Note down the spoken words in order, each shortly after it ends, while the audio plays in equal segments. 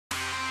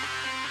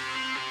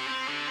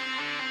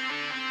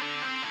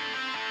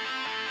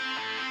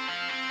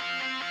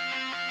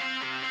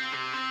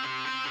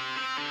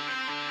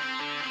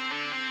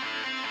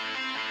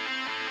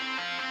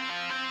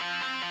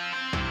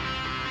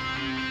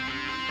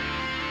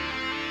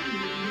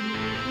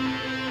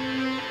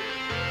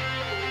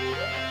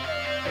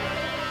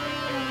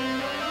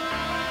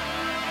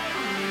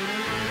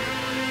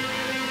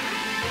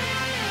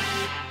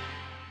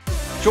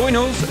Join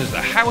us as the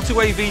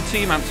HowToAV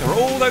team answer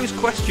all those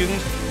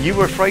questions you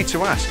were afraid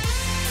to ask.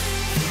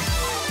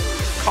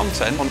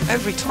 Content on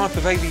every type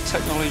of AV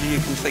technology you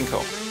can think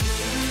of.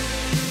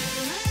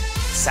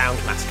 Sound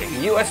masking,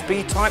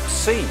 USB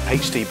Type-C,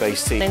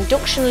 HD-based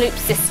induction loop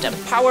system,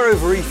 power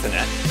over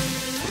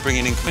Ethernet. We're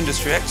bringing in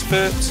industry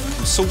experts,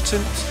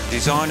 consultants,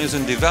 designers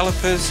and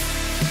developers.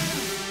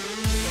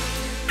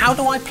 How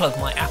do I plug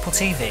my Apple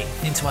TV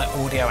into my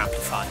audio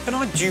amplifier? Can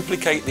I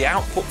duplicate the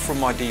output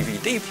from my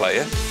DVD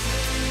player?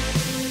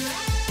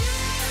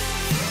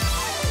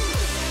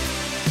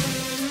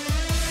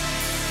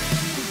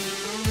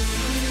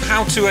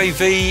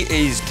 HowToAV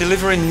is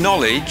delivering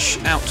knowledge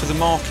out to the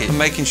market and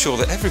making sure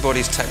that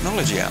everybody's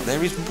technology out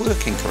there is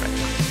working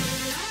correctly.